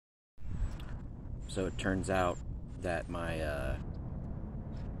So it turns out that my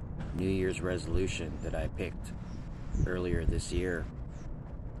New Year's resolution that I picked earlier this year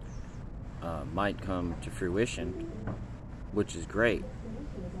might come to fruition, which is great.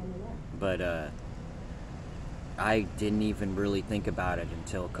 But I didn't even really think about it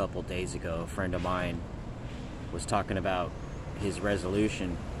until a couple days ago. A friend of mine was talking about his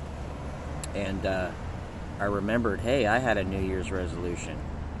resolution, and I remembered, hey, I had a New Year's resolution,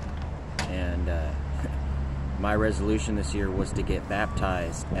 and my resolution this year was to get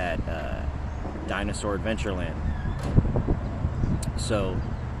baptized at Dinosaur Adventureland. So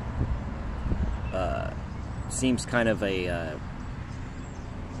seems kind of a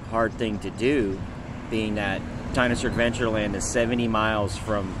hard thing to do, being that Dinosaur Adventureland is 70 miles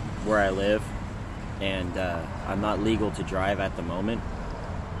from where I live, and I'm not legal to drive at the moment.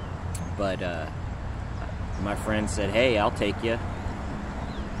 But my friend said, hey, I'll take you.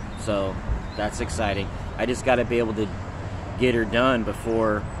 So that's exciting. I just got to be able to get her done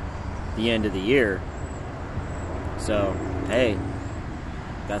before the end of the year. So, hey,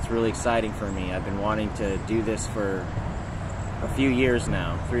 that's really exciting for me. I've been wanting to do this for a few years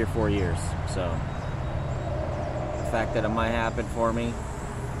now, 3 or 4 years. So the fact that it might happen for me,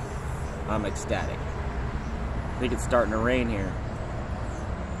 I'm ecstatic. I think it's starting to rain here.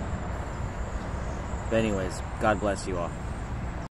 But anyways, God bless you all.